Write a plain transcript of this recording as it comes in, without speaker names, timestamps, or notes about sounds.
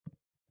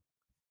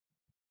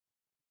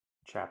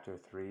Chapter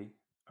 3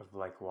 of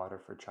Like Water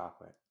for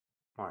Chocolate.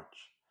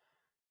 March.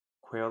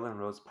 Quail and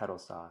rose petal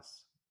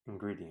sauce.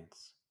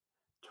 Ingredients: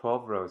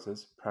 12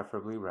 roses,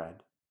 preferably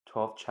red,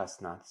 12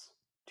 chestnuts,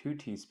 2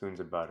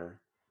 teaspoons of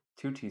butter,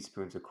 2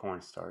 teaspoons of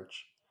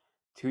cornstarch,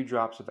 2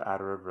 drops of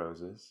attar of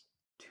roses,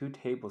 2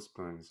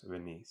 tablespoons of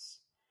anise,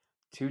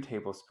 2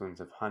 tablespoons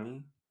of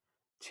honey,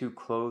 2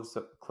 cloves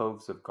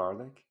of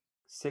garlic,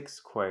 6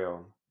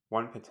 quail,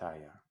 1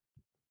 pitaya.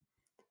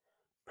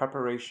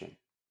 Preparation: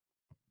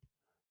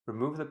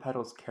 remove the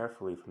petals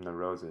carefully from the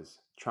roses,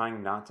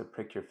 trying not to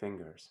prick your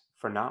fingers,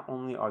 for not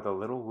only are the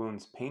little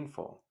wounds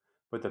painful,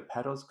 but the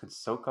petals could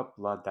soak up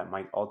blood that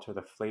might alter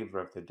the flavor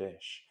of the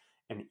dish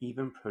and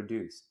even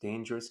produce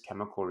dangerous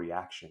chemical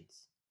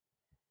reactions.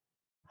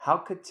 How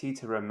could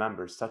Tita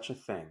remember such a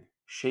thing,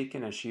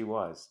 shaken as she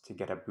was to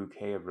get a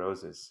bouquet of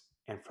roses,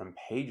 and from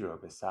Pedro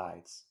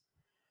besides?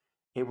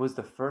 It was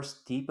the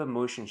first deep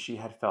emotion she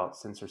had felt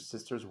since her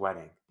sister's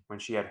wedding, when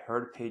she had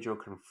heard Pedro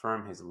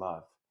confirm his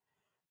love,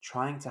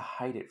 trying to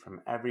hide it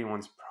from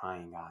everyone's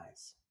prying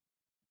eyes.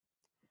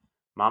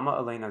 Mama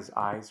Elena's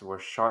eyes were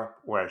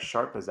as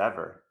sharp as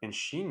ever, and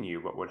she knew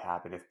what would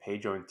happen if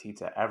Pedro and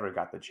Tita ever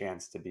got the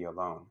chance to be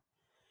alone.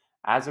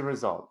 As a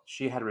result,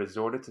 she had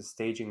resorted to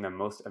staging the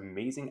most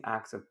amazing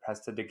acts of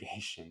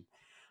prestidigitation,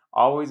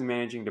 always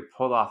managing to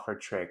pull off her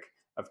trick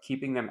of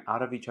keeping them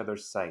out of each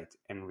other's sight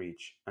and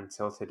reach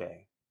until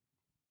today.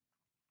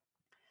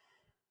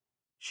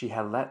 She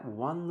had let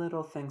one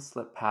little thing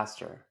slip past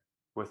her.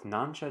 With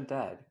Nancha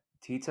dead,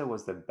 Tita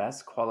was the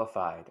best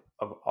qualified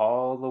of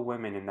all the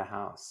women in the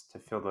house to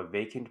fill the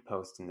vacant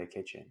post in the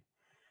kitchen.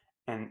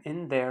 And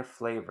in their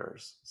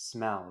flavors,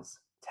 smells,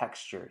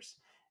 textures,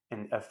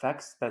 and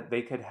effects that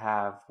they could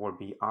have were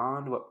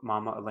beyond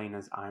Mama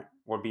Elena's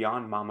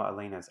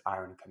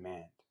iron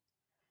command.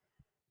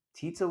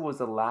 Tita was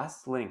the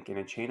last link in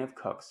a chain of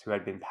cooks who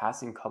had been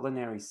passing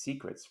culinary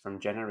secrets from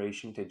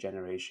generation to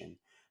generation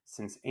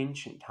since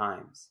ancient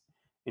times,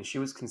 and she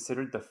was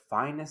considered the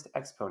finest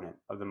exponent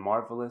of the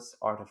marvelous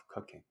art of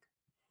cooking.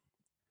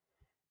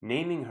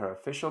 Naming her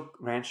official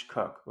ranch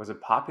cook was a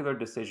popular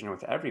decision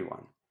with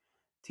everyone.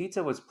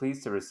 Tita was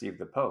pleased to receive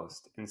the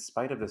post, in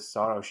spite of the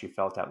sorrow she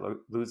felt at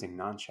losing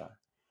Nancha.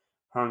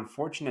 Her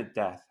unfortunate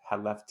death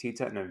had left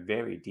Tita in a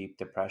very deep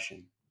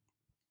depression.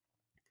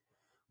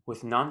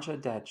 With Nancha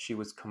dead, she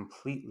was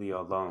completely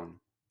alone.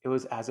 It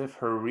was as if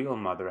her real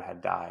mother had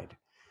died.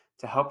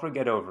 To help her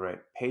get over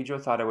it, Pedro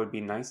thought it would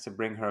be nice to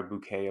bring her a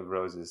bouquet of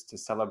roses to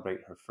celebrate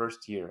her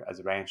first year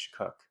as ranch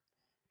cook.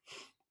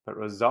 But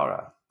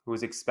Rosaura, who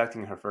was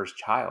expecting her first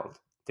child,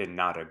 did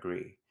not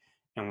agree.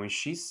 And when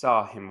she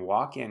saw him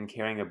walk in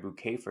carrying a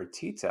bouquet for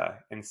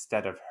Tita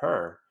instead of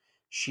her,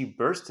 she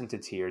burst into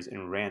tears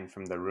and ran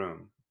from the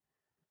room.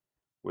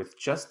 With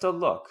just a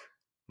look,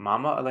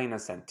 Mama Elena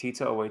sent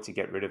Tita away to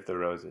get rid of the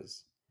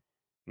roses.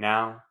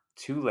 Now,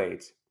 too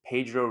late,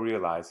 Pedro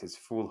realized his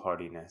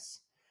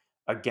foolhardiness.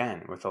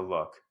 Again, with a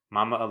look,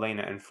 Mama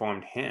Elena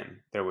informed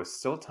him there was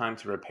still time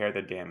to repair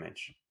the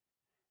damage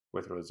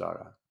with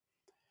Rosara.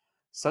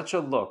 Such a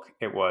look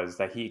it was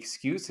that he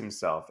excused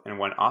himself and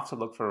went off to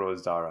look for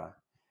Rosara.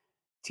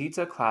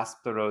 Tita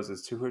clasped the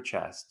roses to her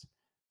chest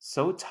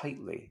so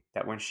tightly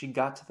that when she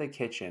got to the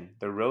kitchen,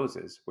 the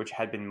roses, which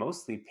had been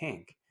mostly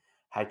pink,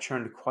 had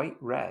turned quite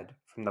red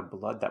from the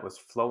blood that was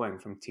flowing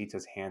from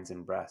Tita's hands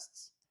and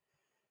breasts.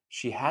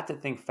 She had to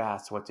think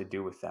fast what to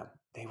do with them.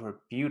 They were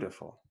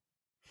beautiful.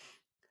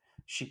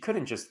 She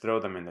couldn't just throw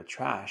them in the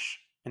trash.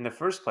 In the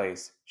first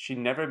place, she'd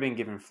never been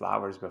given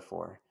flowers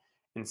before.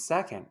 And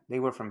second, they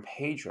were from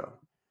Pedro.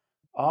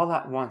 All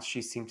at once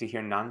she seemed to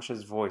hear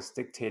Nancha's voice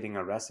dictating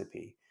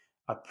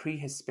a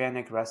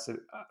pre-Hispanic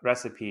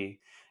recipe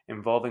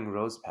involving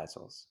rose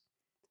petals.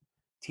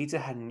 Tita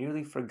had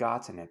nearly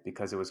forgotten it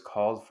because it was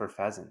called for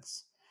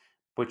pheasants,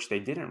 which they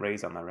didn't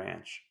raise on the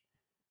ranch.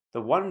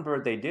 The one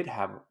bird they did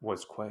have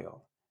was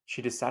quail.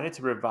 She decided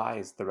to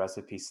revise the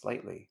recipe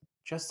slightly,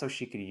 just so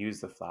she could use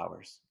the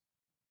flowers.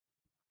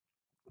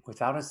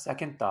 Without a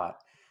second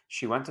thought,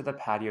 she went to the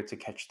patio to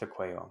catch the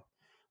quail.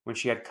 When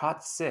she had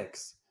caught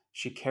 6,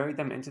 she carried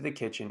them into the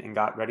kitchen and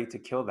got ready to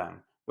kill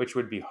them, which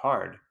would be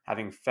hard,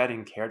 having fed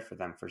and cared for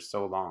them for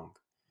so long.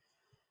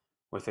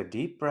 With a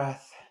deep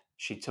breath,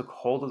 she took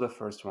hold of the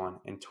first one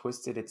and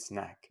twisted its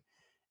neck,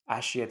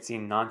 as she had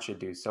seen Nancha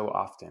do so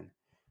often.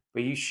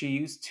 But she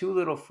used too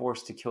little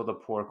force to kill the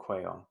poor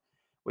quail,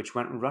 which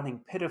went running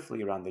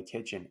pitifully around the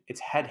kitchen,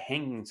 its head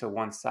hanging to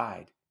one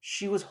side.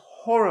 She was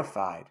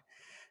horrified.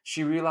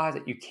 She realized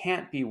that you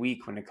can't be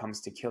weak when it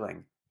comes to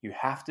killing. You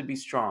have to be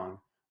strong,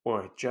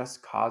 or it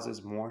just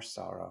causes more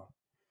sorrow.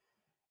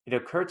 It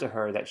occurred to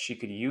her that she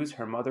could use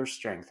her mother's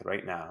strength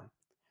right now.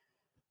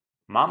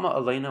 Mama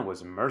Elena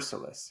was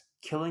merciless,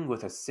 killing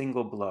with a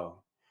single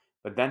blow.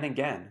 But then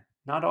again,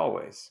 not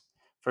always.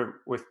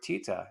 For with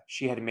Tita,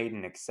 she had made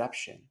an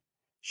exception.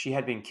 She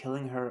had been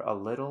killing her a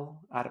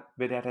little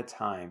bit at a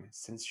time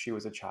since she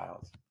was a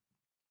child.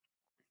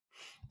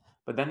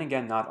 But then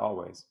again, not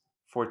always.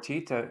 For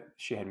Tita,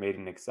 she had made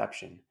an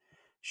exception.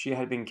 She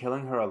had been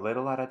killing her a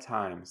little at a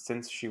time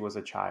since she was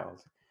a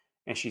child.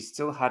 and she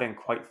still hadn't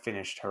quite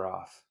finished her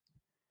off.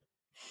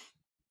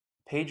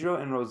 Pedro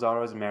and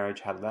Rosara's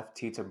marriage had left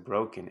Tita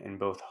broken in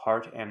both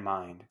heart and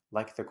mind,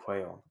 like the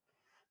quail.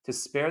 To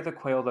spare the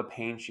quail the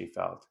pain she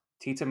felt,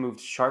 Tita moved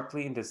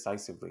sharply and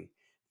decisively,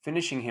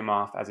 finishing him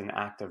off as an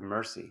act of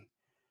mercy.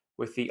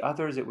 With the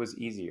others, it was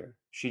easier.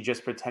 She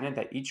just pretended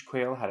that each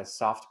quail had a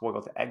soft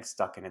boiled egg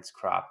stuck in its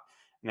crop,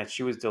 and that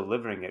she was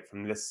delivering it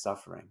from this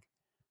suffering,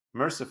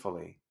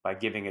 mercifully, by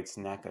giving its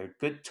neck a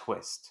good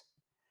twist.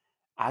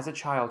 As a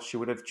child, she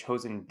would have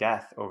chosen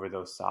death over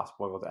those soft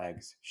boiled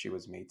eggs she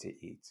was made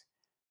to eat.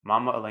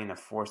 Mama Elena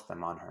forced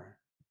them on her.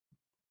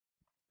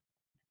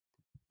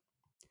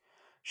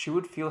 She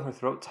would feel her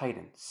throat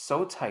tighten,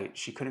 so tight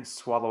she couldn't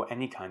swallow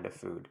any kind of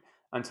food,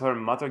 until her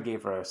mother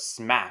gave her a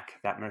smack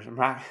that,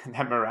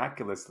 that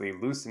miraculously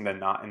loosened the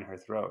knot in her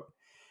throat.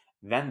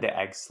 Then the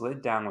egg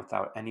slid down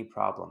without any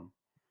problem.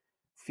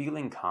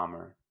 Feeling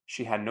calmer,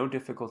 she had no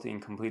difficulty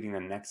in completing the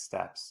next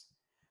steps.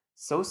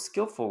 So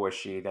skillful was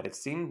she that it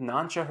seemed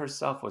Nancha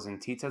herself was in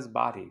Tita's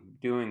body,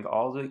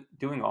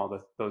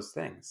 those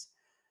things.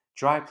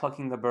 Dry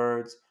plucking the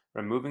birds,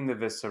 removing the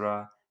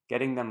viscera,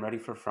 getting them ready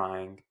for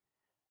frying.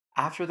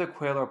 After the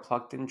quail are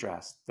plucked and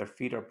dressed, their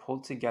feet are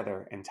pulled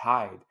together and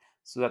tied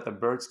so that the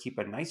birds keep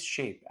a nice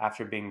shape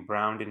after being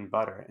browned in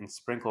butter and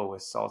sprinkled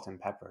with salt and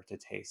pepper to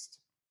taste.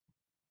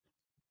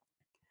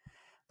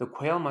 The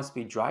quail must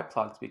be dry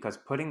plucked because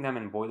putting them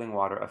in boiling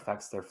water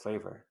affects their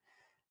flavor.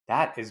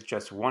 That is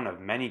just one of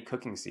many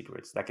cooking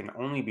secrets that can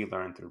only be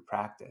learned through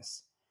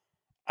practice.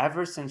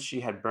 Ever since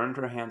she had burned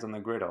her hands on the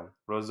griddle,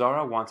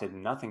 Rosara wanted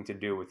nothing to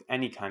do with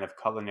any kind of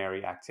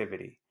culinary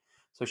activity,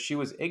 so she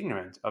was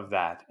ignorant of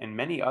that and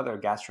many other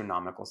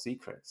gastronomical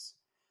secrets.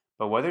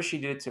 But whether she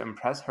did it to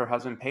impress her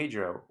husband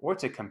Pedro or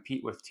to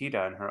compete with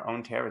Tita in her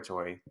own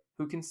territory,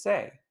 who can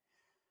say?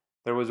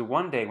 There was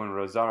one day when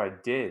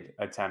Rosara did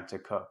attempt to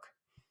cook.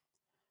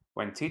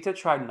 When Tita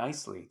tried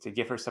nicely to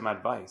give her some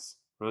advice,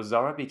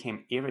 Rosara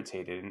became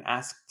irritated and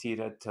asked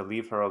Tita to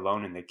leave her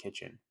alone in the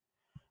kitchen.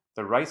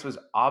 The rice was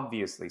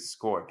obviously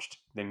scorched,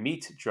 the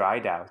meat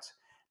dried out,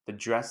 the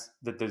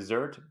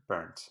dessert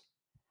burnt.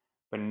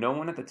 But no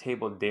one at the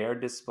table dared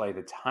display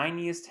the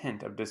tiniest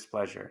hint of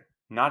displeasure,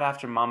 not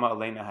after Mama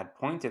Elena had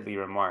pointedly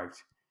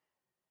remarked,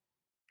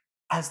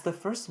 "As the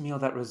first meal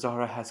that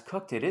Rosara has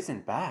cooked, it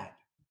isn't bad.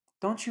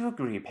 Don't you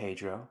agree,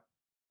 Pedro?"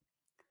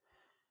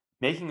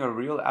 Making a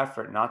real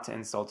effort not to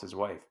insult his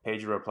wife,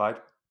 Pedro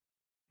replied,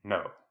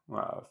 "No,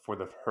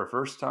 for her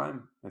first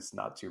time, it's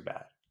not too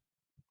bad."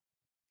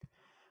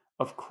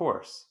 Of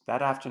course,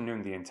 that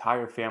afternoon the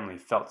entire family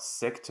felt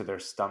sick to their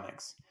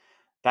stomachs.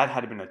 That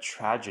had been a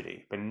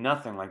tragedy, but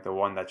nothing like the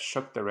one that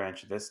shook the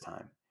ranch this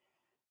time.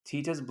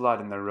 Tita's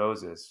blood and the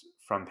roses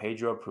from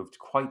Pedro proved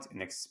quite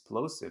an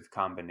explosive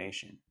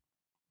combination.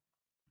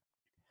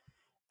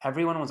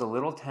 Everyone was a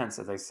little tense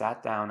as they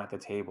sat down at the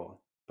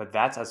table, but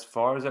that's as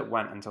far as it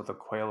went until the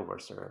quail were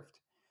served.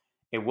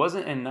 It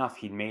wasn't enough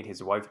he'd made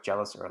his wife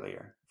jealous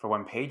earlier, for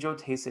when Pedro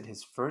tasted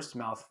his first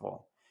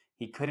mouthful,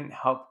 he couldn't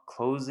help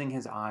closing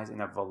his eyes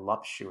in a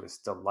voluptuous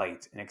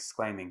delight and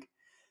exclaiming,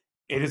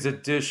 "It is a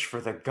dish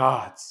for the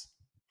gods!"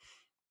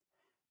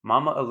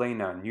 Mama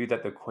Elena knew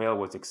that the quail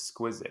was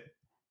exquisite.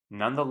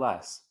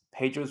 Nonetheless,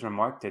 Pedro's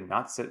remark did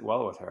not sit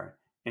well with her,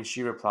 and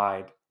she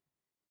replied,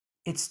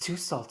 "It's too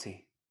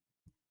salty."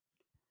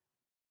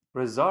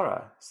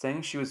 Rosara,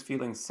 saying she was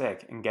feeling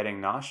sick and getting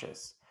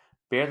nauseous,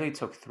 barely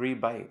took 3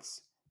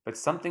 bites, but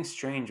something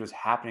strange was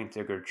happening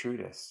to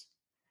Gertrudis.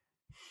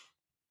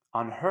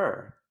 On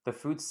her, the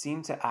food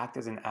seemed to act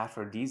as an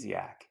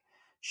aphrodisiac.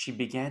 She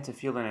began to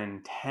feel an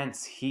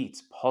intense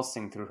heat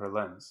pulsing through her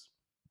limbs.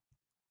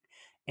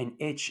 An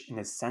itch in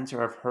the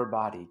center of her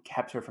body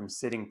kept her from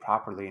sitting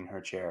properly in her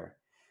chair.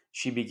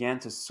 She began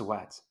to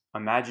sweat,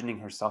 imagining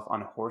herself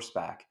on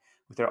horseback,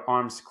 with her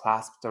arms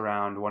clasped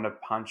around one of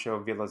Pancho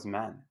Villa's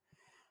men,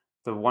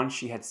 the one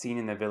she had seen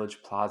in the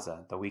village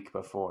plaza the week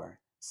before,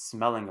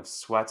 smelling of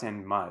sweat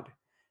and mud,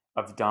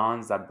 of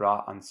dawns that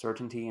brought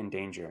uncertainty and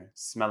danger,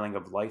 smelling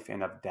of life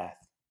and of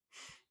death.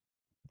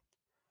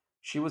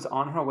 She was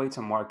on her way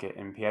to market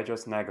in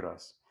Piedras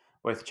Negros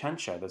with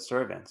Chencha, the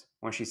servant,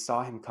 when she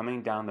saw him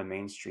coming down the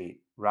main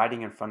street,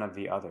 riding in front of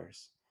the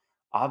others,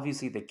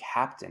 obviously the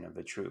captain of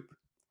the troop.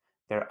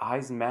 Their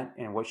eyes met,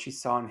 and what she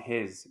saw in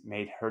his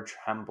made her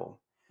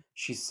tremble.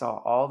 She saw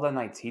all the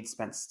nights he'd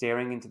spent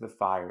staring into the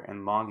fire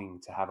and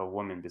longing to have a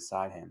woman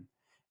beside him,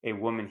 a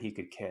woman he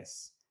could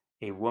kiss,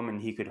 a woman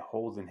he could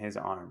hold in his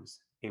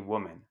arms, a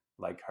woman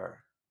like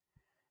her.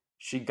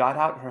 She got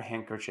out her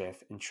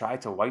handkerchief and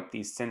tried to wipe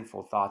these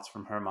sinful thoughts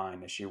from her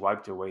mind as she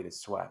wiped away the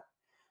sweat.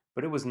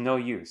 But it was no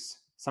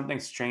use. Something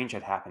strange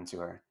had happened to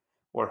her,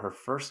 or her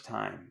first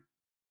time.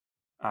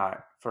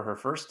 For her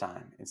first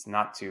time, it's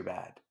not too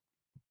bad.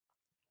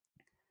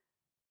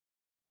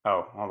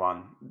 Oh, hold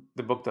on.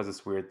 The book does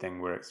this weird thing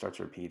where it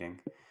starts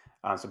repeating.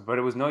 But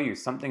it was no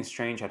use. Something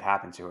strange had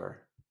happened to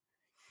her.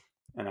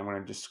 And I'm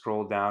going to just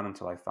scroll down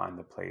until I find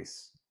the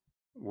place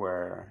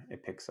where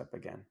it picks up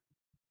again.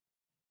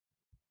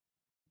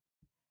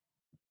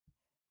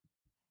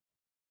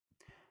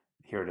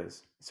 Here it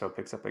is. So it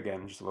picks up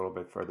again just a little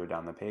bit further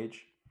down the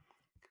page.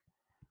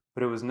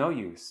 But it was no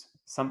use.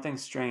 Something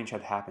strange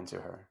had happened to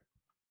her.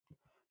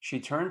 She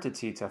turned to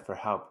Tita for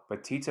help,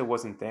 but Tita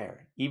wasn't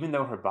there, even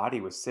though her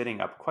body was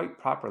sitting up quite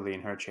properly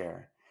in her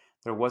chair.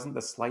 There wasn't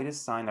the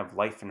slightest sign of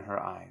life in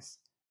her eyes.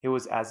 It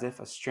was as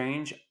if a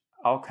strange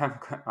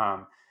alchem-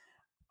 um,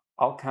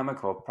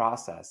 alchemical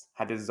process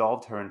had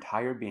dissolved her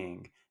entire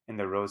being in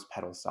the rose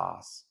petal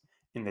sauce,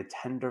 in the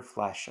tender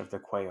flesh of the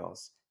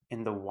quails,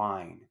 in the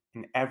wine,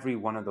 in every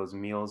one of those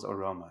meals'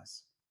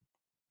 aromas.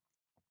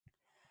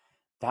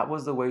 That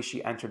was the way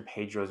she entered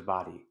Pedro's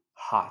body,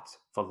 hot,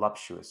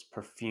 voluptuous,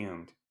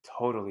 perfumed,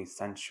 totally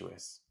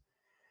sensuous.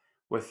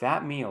 With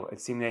that meal,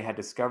 it seemed they had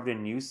discovered a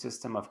new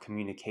system of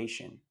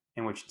communication,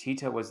 in which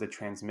Tita was the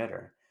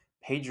transmitter,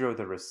 Pedro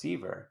the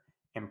receiver,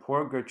 and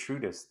poor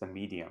Gertrudis the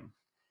medium,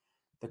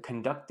 the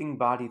conducting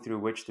body through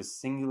which the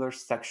singular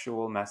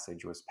sexual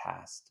message was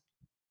passed.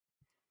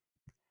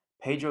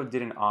 Pedro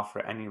didn't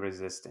offer any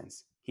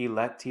resistance. He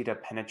let Tita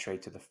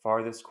penetrate to the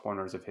farthest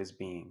corners of his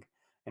being,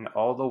 and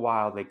all the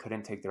while they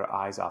couldn't take their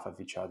eyes off of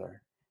each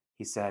other.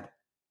 He said,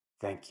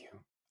 "Thank you.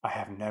 I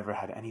have never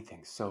had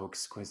anything so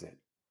exquisite."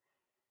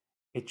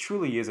 It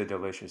truly is a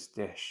delicious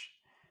dish.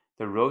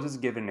 The roses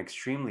give it an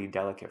extremely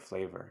delicate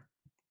flavor.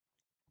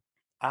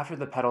 After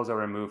the petals are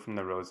removed from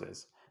the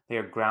roses, they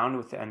are ground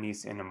with the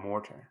anise in a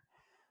mortar.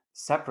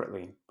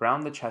 Separately,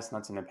 brown the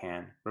chestnuts in a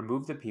pan,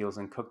 remove the peels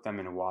and cook them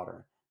in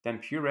water, then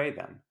puree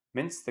them,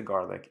 mince the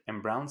garlic,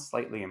 and brown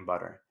slightly in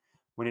butter.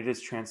 When it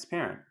is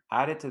transparent,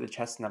 add it to the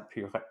chestnut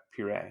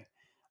puree,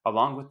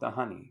 along with the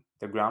honey,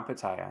 the ground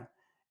pitaya,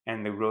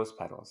 and the rose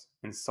petals,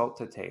 and salt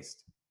to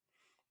taste.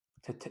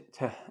 To, t-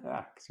 to,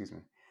 excuse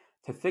me.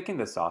 To thicken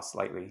the sauce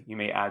slightly, you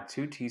may add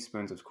 2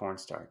 teaspoons of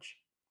cornstarch.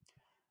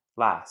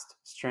 Last,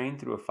 strain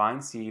through a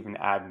fine sieve and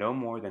add no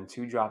more than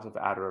 2 drops of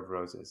attar of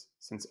roses,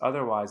 since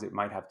otherwise it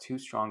might have too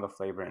strong a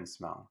flavor and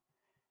smell.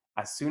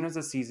 As soon as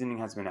the seasoning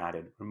has been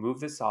added, remove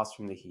the sauce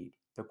from the heat.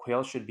 The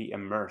quail should be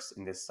immersed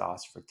in this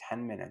sauce for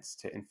 10 minutes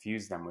to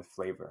infuse them with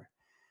flavor,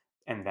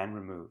 and then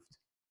removed.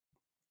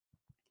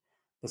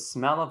 The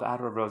smell of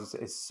attar of roses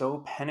is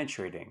so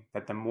penetrating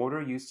that the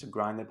mortar used to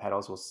grind the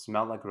petals will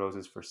smell like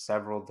roses for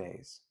several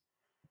days.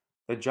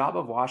 The job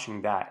of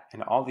washing that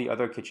and all the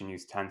other kitchen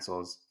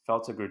utensils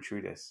fell to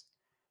Gertrudis.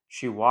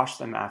 She washed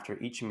them after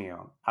each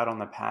meal, out on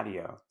the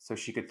patio, so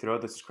she could throw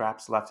the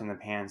scraps left in the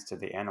pans to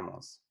the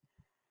animals.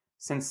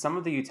 Since some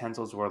of the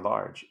utensils were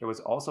large, it was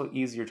also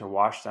easier to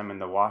wash them in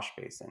the wash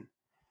basin.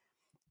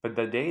 But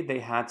the day they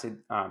had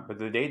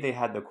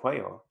the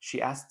quail,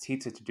 she asked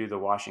Tita to do the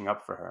washing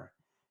up for her.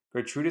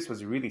 Gertrudis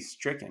was really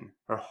stricken.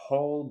 Her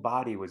whole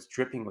body was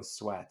dripping with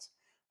sweat.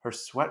 Her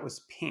sweat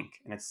was pink,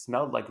 and it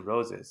smelled like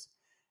roses,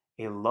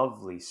 a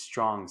lovely,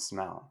 strong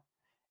smell.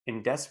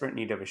 In desperate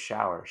need of a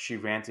shower, she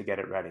ran to get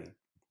it ready.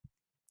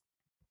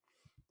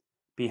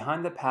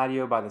 Behind the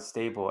patio by the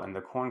stable and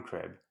the corn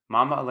crib,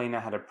 Mama Elena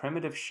had a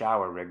primitive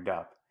shower rigged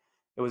up.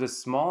 It was a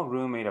small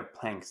room made of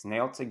planks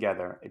nailed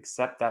together,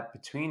 except that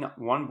between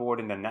one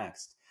board and the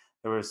next,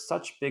 there were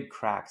such big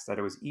cracks that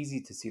it was easy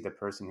to see the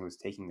person who was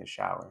taking the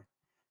shower.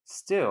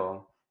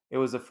 Still, it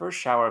was the first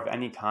shower of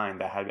any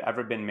kind that had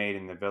ever been made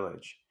in the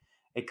village.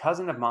 A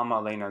cousin of Mama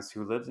Elena's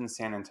who lived in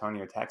San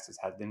Antonio, Texas,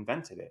 had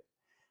invented it,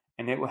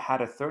 and it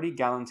had a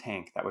 30-gallon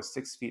tank that was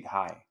 6 feet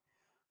high.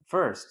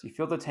 First, you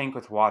filled the tank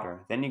with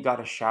water, then you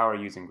got a shower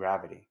using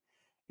gravity.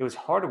 It was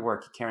hard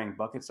work carrying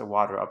buckets of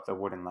water up the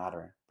wooden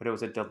ladder, but it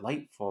was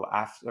delightful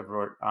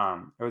afterwards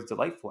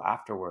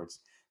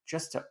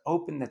just to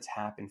open the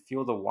tap and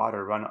feel the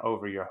water run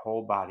over your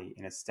whole body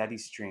in a steady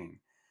stream,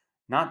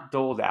 not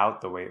doled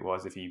out the way it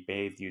was if you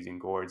bathed using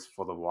gourds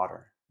full of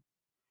water.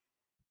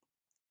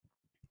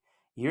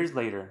 Years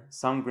later,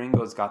 some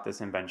gringos got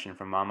this invention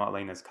from Mama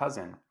Elena's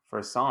cousin for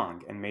a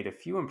song and made a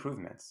few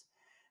improvements.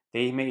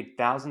 They made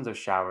thousands of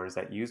showers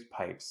that used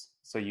pipes,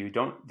 so you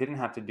didn't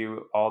have to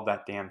do all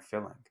that damn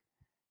filling.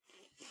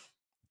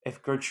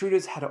 If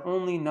Gertrudis had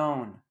only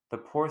known! The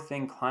poor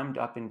thing climbed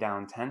up and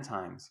down 10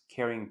 times,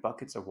 carrying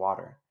buckets of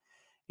water.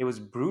 It was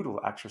brutal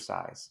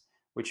exercise,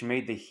 which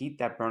made the heat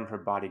that burned her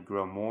body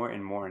grow more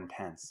and more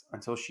intense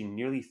until she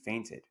nearly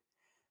fainted.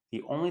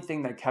 The only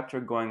thing that kept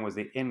her going was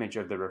the image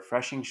of the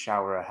refreshing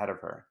shower ahead of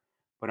her.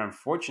 But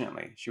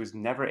unfortunately, she was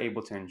never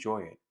able to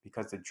enjoy it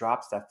because the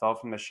drops that fell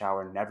from the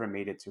shower never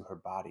made it to her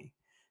body.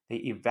 They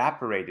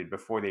evaporated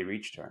before they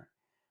reached her.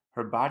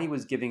 Her body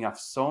was giving off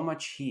so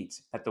much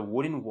heat that the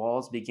wooden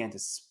walls began to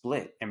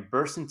split and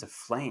burst into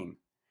flame.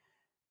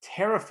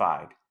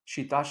 Terrified,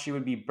 she thought she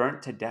would be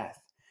burnt to death,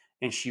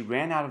 and she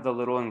ran out of the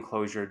little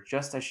enclosure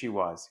just as she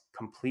was,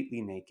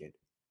 completely naked.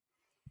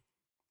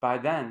 By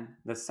then,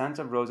 the scent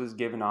of roses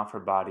given off her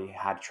body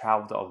had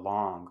traveled a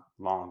long,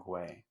 long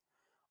way,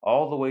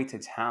 all the way to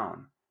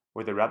town,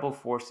 where the rebel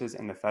forces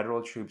and the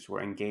federal troops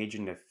were engaged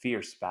in a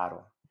fierce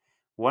battle.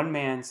 One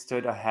man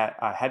stood head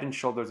and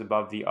shoulders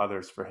above the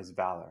others for his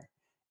valor.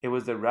 It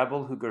was the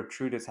rebel who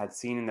Gertrudis had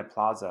seen in the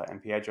plaza in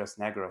Piedras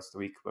Negras the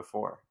week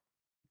before.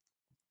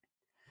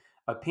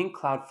 A pink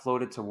cloud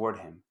floated toward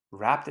him.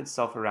 wrapped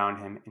itself around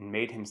him, and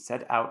made him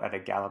set out at a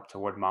gallop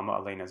toward Mama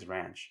Elena's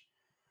ranch.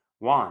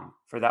 Juan,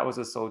 for that was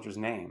the soldier's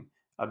name,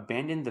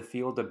 abandoned the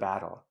field of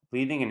battle,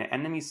 leaving an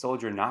enemy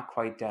soldier not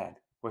quite dead,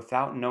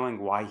 without knowing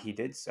why he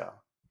did so.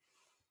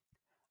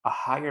 A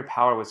higher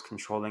power was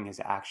controlling his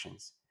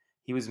actions.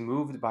 He was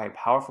moved by a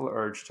powerful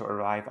urge to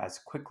arrive as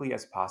quickly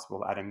as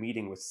possible at a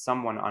meeting with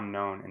someone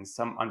unknown in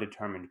some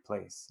undetermined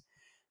place.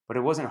 But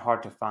it wasn't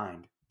hard to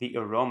find. The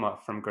aroma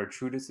from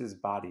Gertrudis's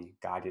body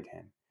guided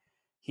him.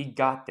 He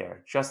got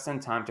there just in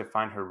time to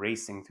find her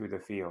racing through the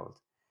field.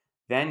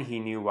 Then he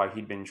knew why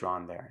he'd been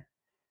drawn there.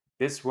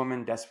 This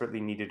woman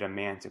desperately needed a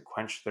man to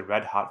quench the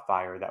red hot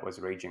fire that was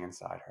raging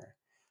inside her.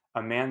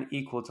 A man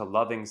equal to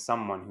loving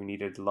someone who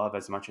needed love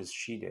as much as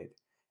she did.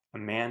 A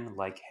man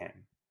like him.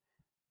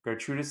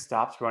 Gertrude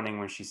stopped running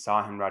when she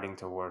saw him riding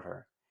toward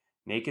her.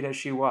 Naked as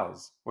she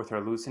was, with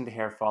her loosened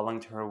hair falling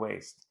to her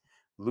waist,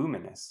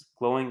 luminous,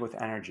 glowing with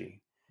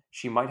energy,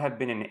 she might have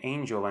been an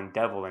angel and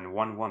devil in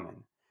one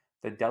woman.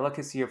 The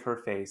delicacy of her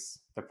face,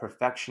 the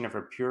perfection of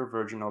her pure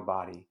virginal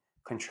body,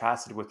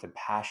 contrasted with the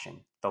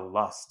passion, the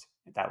lust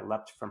that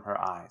leapt from her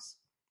eyes,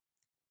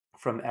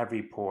 from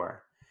every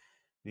pore.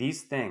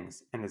 These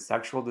things, and the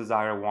sexual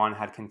desire Juan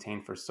had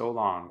contained for so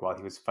long while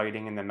he was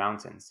fighting in the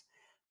mountains,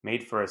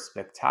 made for a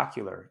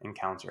spectacular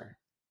encounter.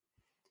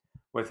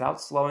 Without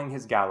slowing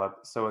his gallop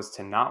so as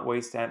to not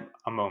waste a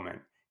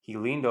moment, he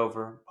leaned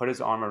over, put his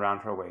arm around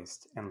her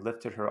waist, and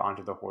lifted her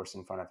onto the horse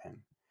in front of him,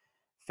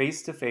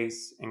 face to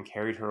face, and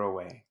carried her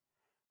away.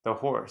 The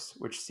horse,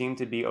 which seemed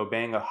to be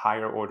obeying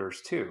higher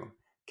orders too,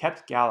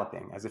 kept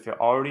galloping as if it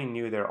already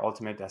knew their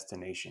ultimate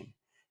destination,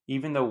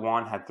 even though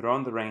Juan had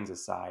thrown the reins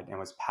aside and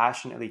was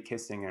passionately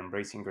kissing and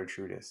embracing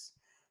Gertrudis.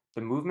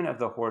 The movement of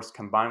the horse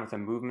combined with the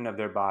movement of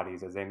their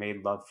bodies as they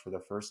made love for the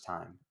first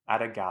time,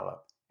 at a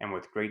gallop, and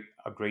with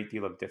a great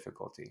deal of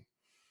difficulty.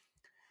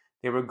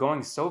 They were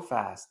going so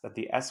fast that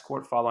the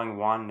escort following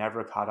Juan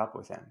never caught up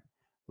with him.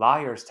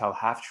 Liars tell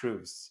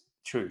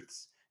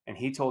truths, and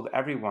he told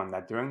everyone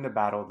that during the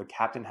battle the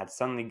captain had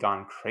suddenly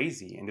gone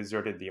crazy and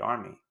deserted the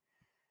army.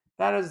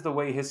 That is the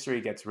way history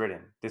gets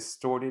written,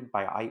 distorted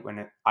by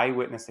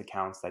eyewitness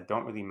accounts that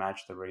don't really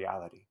match the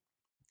reality.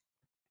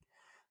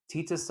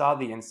 Tita saw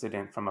the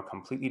incident from a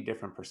completely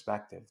different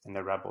perspective than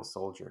the rebel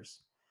soldiers.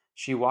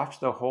 She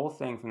watched the whole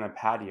thing from the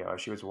patio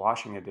as she was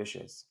washing the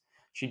dishes.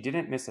 She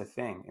didn't miss a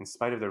thing, in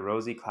spite of the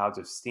rosy clouds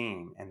of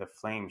steam and the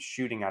flames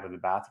shooting out of the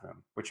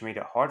bathroom, which made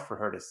it hard for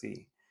her to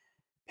see.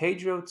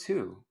 Pedro,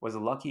 too, was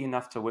lucky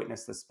enough to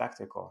witness the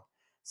spectacle,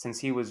 since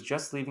he was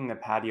just leaving the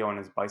patio on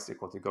his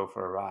bicycle to go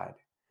for a ride.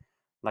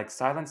 Like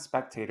silent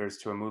spectators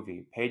to a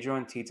movie, Pedro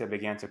and Tita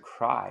began to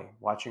cry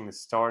watching the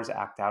stars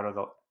act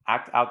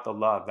out the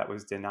love that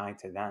was denied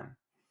to them.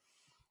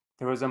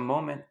 There was a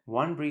moment,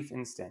 one brief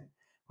instant,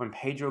 when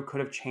Pedro could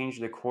have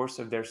changed the course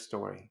of their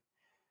story.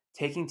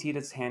 Taking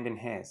Tita's hand in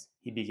his,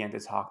 he began to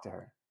talk to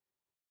her.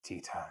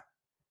 Tita.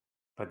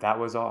 But that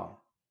was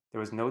all. There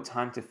was no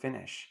time to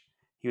finish.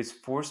 He was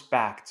forced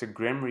back to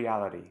grim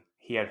reality.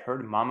 He had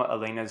heard Mama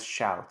Elena's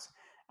shout,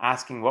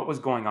 asking what was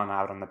going on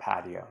out on the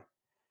patio.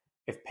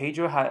 If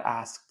Pedro had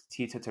asked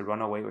Tita to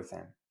run away with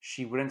him,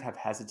 she wouldn't have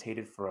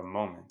hesitated for a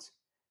moment.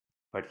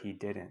 But he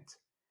didn't.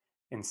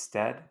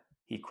 Instead,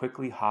 he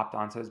quickly hopped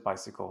onto his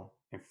bicycle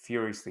and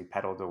furiously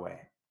pedaled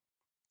away.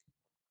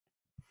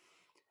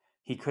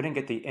 He couldn't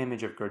get the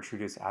image of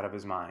Gertrudis out of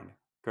his mind,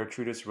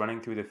 Gertrudis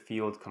running through the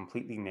field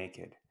completely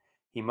naked.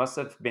 He must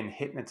have been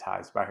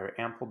hypnotized by her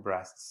ample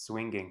breasts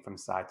swinging from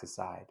side to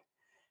side.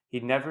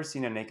 He'd never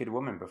seen a naked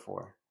woman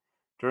before.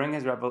 During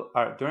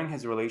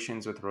his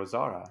relations with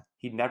Rosaura,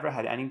 he'd never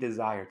had any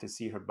desire to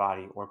see her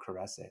body or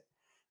caress it.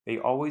 They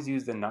always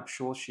used the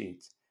nuptial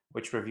sheet,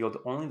 which revealed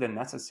only the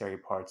necessary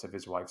parts of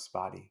his wife's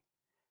body.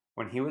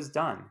 When he was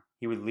done,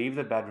 he would leave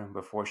the bedroom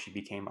before she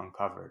became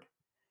uncovered.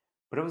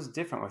 But it was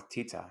different with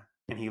Tita,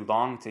 and he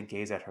longed to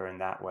gaze at her in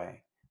that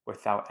way,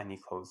 without any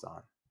clothes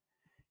on.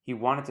 He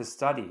wanted to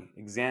study,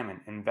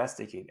 examine,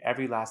 investigate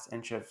every last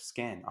inch of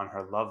skin on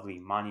her lovely,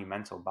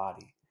 monumental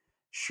body.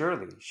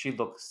 Surely she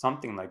looked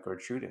something like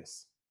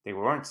Gertrudis. They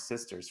weren't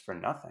sisters for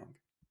nothing.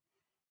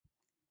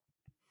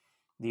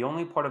 The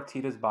only part of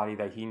Tita's body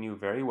that he knew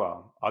very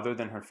well, other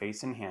than her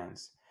face and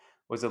hands,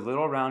 was a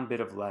little round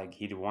bit of leg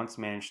he'd once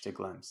managed to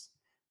glimpse.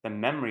 The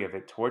memory of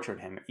it tortured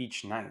him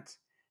each night.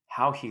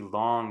 How he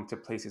longed to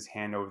place his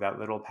hand over that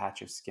little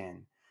patch of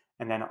skin,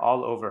 and then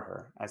all over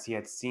her, as he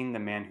had seen the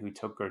man who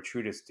took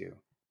Gertrudis do,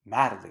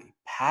 madly,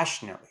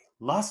 passionately,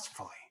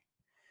 lustfully.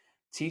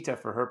 Tita,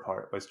 for her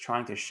part, was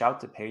trying to shout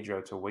to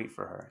Pedro to wait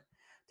for her,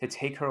 to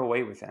take her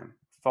away with him,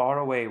 far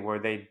away where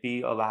they'd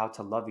be allowed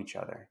to love each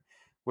other,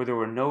 where there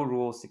were no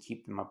rules to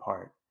keep them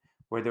apart,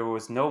 where there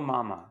was no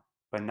mama,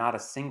 but not a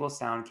single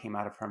sound came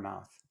out of her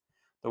mouth.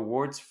 The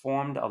words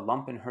formed a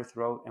lump in her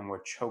throat and were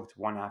choked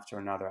one after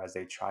another as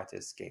they tried to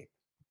escape.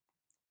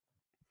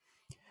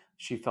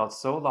 She felt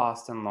so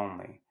lost and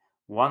lonely.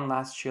 One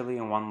last chili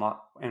and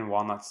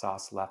walnut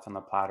sauce left on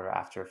the platter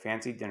after a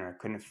fancy dinner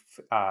couldn't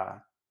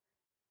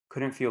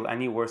feel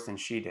any worse than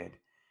she did.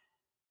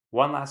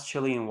 One last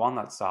chili and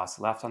walnut sauce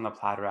left on the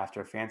platter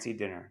after a fancy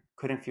dinner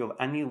couldn't feel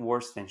any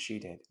worse than she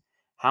did.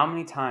 How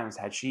many times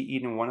had she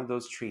eaten one of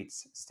those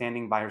treats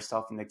standing by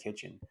herself in the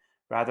kitchen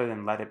rather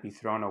than let it be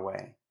thrown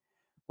away?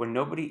 When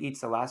nobody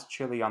eats the last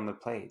chili on the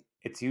plate,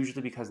 it's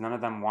usually because none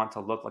of them want to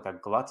look like a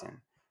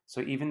glutton.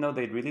 So even though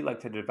they'd really like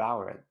to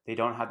devour it, they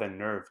don't have the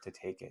nerve to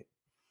take it.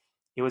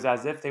 It was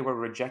as if they were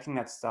rejecting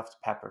that stuffed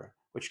pepper,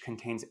 which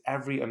contains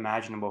every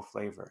imaginable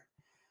flavor.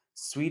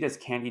 Sweet as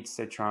candied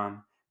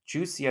citron,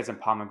 juicy as a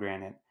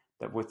pomegranate,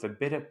 that with a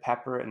bit of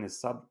pepper and the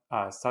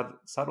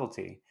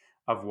subtlety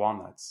of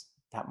walnuts,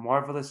 that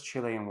marvelous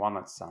chili and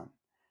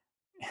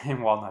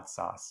and walnut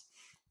sauce.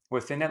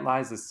 Within it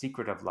lies the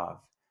secret of love,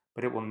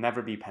 but it will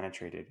never be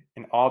penetrated,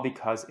 and all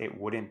because it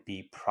wouldn't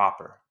be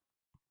proper.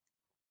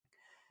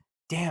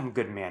 Damn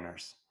good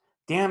manners.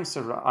 Damn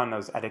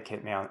Serrano's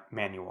etiquette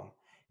manual.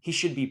 He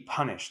should be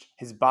punished,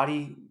 his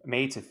body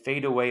made to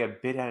fade away a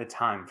bit at a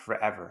time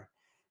forever.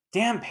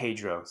 Damn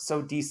Pedro,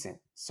 so decent,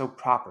 so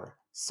proper,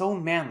 so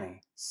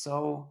manly,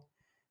 so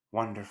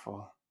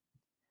wonderful.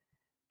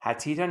 Had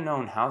Tita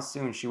known how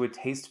soon she would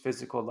taste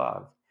physical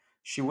love,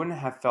 she wouldn't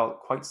have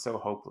felt quite so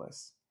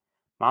hopeless.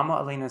 Mama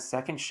Elena's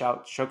second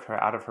shout shook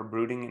her out of her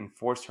brooding and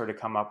forced her to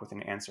come up with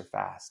an answer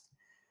fast.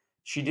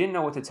 She didn't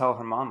know what to tell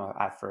her mama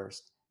at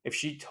first. If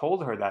she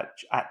told her that,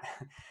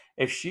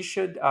 if she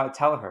should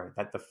tell her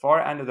that the far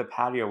end of the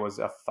patio was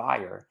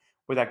afire,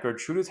 or that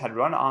Gertrudis had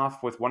run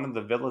off with one of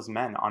the villa's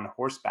men on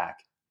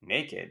horseback,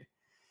 naked.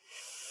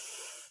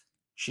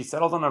 She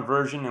settled on a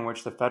version in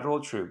which the federal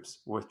troops,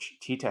 which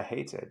Tita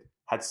hated,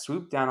 had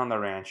swooped down on the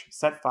ranch,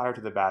 set fire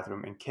to the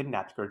bathroom, and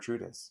kidnapped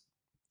Gertrudis.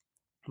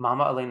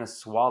 Mama Elena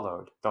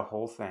swallowed the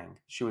whole thing.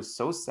 She was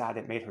so sad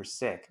it made her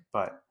sick,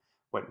 but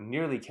what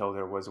nearly killed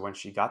her was when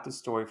she got the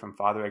story from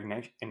Father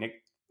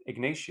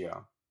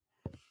Ignacio.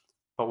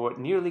 But what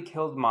nearly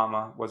killed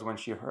Mama was when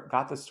she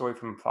got the story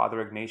from Father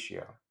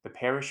Ignacio, the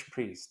parish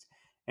priest,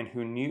 and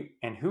who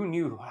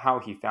knew how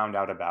he found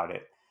out about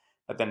it.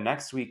 That the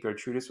next week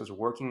Gertrudis was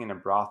working in a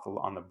brothel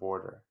on the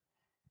border.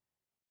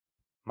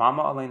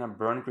 Mama Elena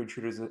burned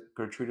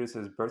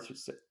Gertrudis's birth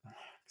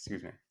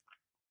excuse me.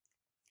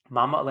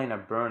 Mama Elena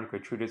burned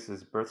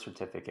Gertrudis's birth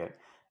certificate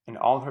and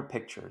all her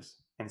pictures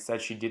and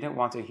said she didn't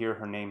want to hear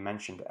her name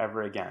mentioned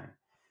ever again.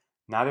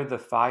 Neither the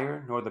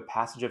fire nor the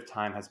passage of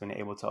time has been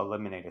able to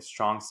eliminate a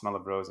strong smell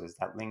of roses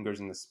that lingers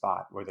in the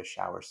spot where the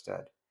shower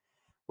stood,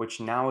 which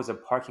now is a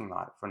parking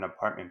lot for an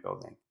apartment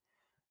building.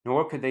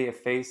 Nor could they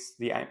efface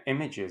the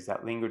images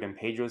that lingered in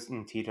Pedro's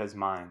and Tita's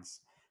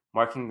minds,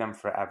 marking them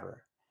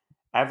forever.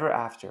 Ever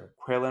after,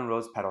 quail and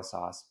rose petal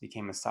sauce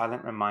became a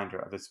silent reminder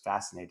of this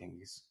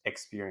fascinating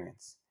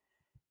experience.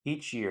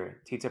 Each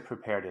year, Tita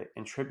prepared it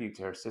in tribute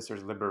to her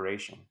sister's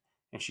liberation,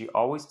 and she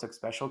always took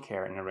special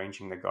care in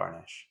arranging the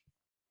garnish.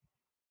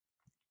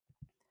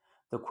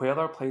 The quail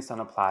are placed on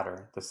a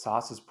platter, the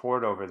sauce is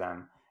poured over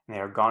them, and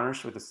they are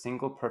garnished with a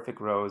single perfect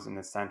rose in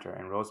the center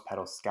and rose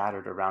petals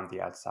scattered around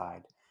the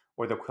outside,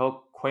 or the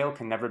quail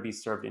can never be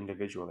served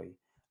individually,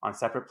 on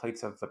separate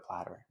plates of the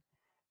platter.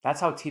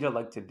 That's how Tita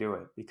liked to do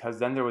it, because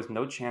then there was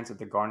no chance of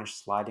the garnish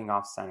sliding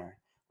off center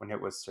when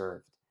it was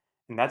served.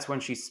 And that's when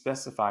she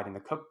specified in the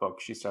cookbook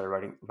she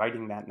started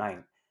writing that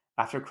night,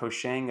 after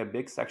crocheting a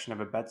big section of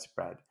a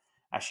bedspread,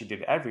 as she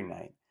did every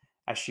night.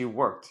 As she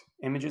worked,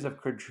 images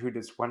of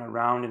Gertrudis went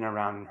around and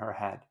around in her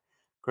head.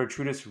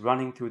 Gertrudis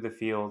running through the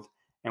field,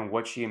 and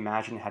what she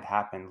imagined had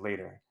happened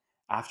later,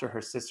 after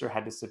her sister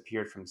had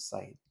disappeared from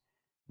sight.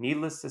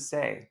 Needless to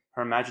say,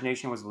 her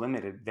imagination was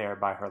limited there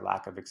by her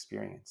lack of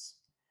experience.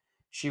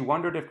 She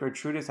wondered if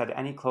Gertrudis had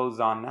any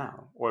clothes on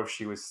now, or if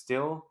she was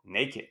still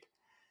naked.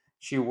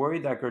 She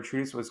worried that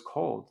Gertrudis was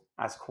cold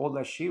as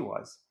she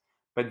was.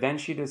 But then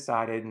she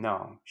decided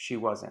no, she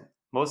wasn't.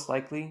 Most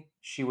likely,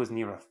 she was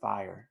near a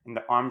fire, in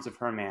the arms of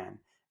her man,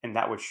 and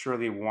that would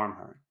surely warm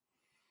her.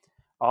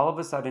 All of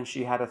a sudden,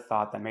 she had a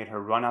thought that made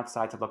her run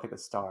outside to look at the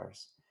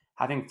stars.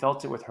 Having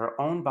felt it with her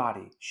own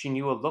body, she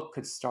knew a look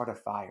could start a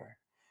fire,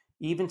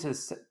 even to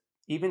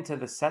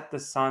set the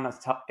sun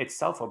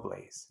itself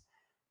ablaze.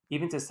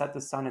 Even to set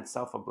the sun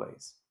itself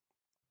ablaze.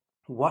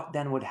 What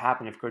then would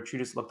happen if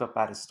Gertrudis looked up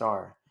at a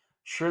star?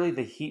 Surely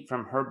the heat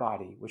from her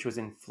body, which was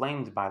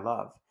inflamed by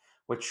love,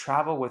 would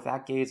travel with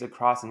that gaze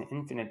across an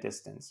infinite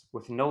distance,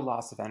 with no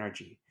loss of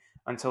energy,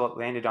 until it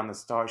landed on the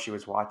star she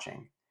was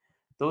watching.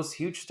 Those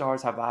huge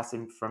stars have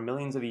lasted for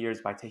millions of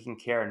years by taking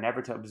care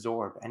never to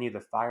absorb any of the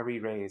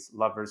fiery rays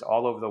lovers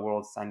all over the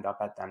world send up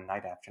at them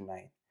night after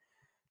night.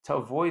 To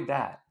avoid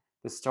that,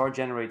 the star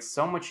generates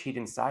so much heat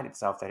inside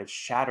itself that it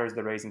shatters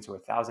the rays into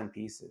 1,000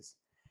 pieces.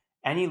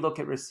 Any look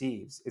it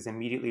receives is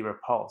immediately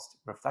repulsed,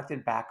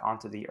 reflected back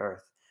onto the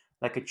earth,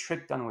 like a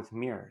trick done with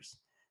mirrors.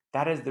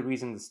 That is the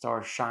reason the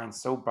stars shine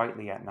so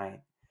brightly at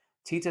night.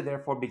 Tita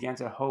therefore began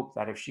to hope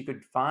that if she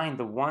could find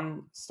the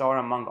one star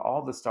among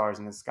all the stars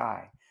in the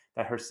sky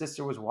that her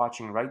sister was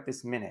watching right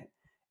this minute,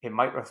 it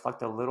might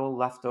reflect a little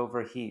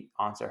leftover heat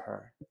onto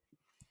her.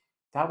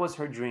 That was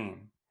her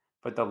dream,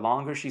 but the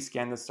longer she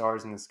scanned the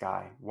stars in the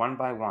sky, one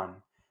by one,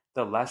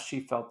 the less she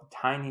felt the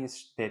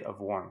tiniest bit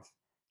of warmth.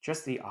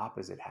 Just the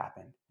opposite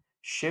happened.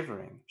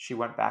 Shivering, she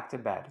went back to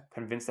bed,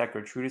 convinced that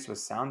Gertrudis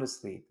was sound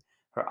asleep,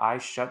 her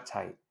eyes shut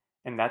tight,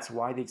 and that's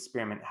why the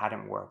experiment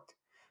hadn't worked.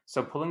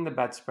 So, pulling the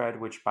bedspread,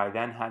 which by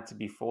then had to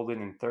be folded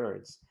in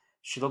thirds,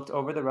 she looked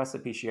over the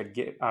recipe she had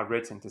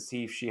written to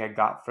see if she had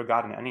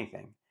forgotten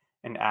anything,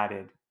 and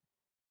added,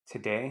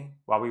 "Today,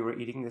 while we were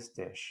eating this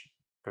dish,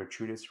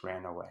 Gertrudis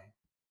ran away."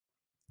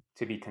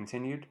 To be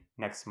continued,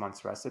 next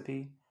month's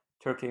recipe,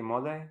 turkey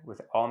mole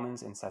with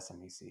almonds and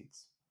sesame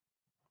seeds.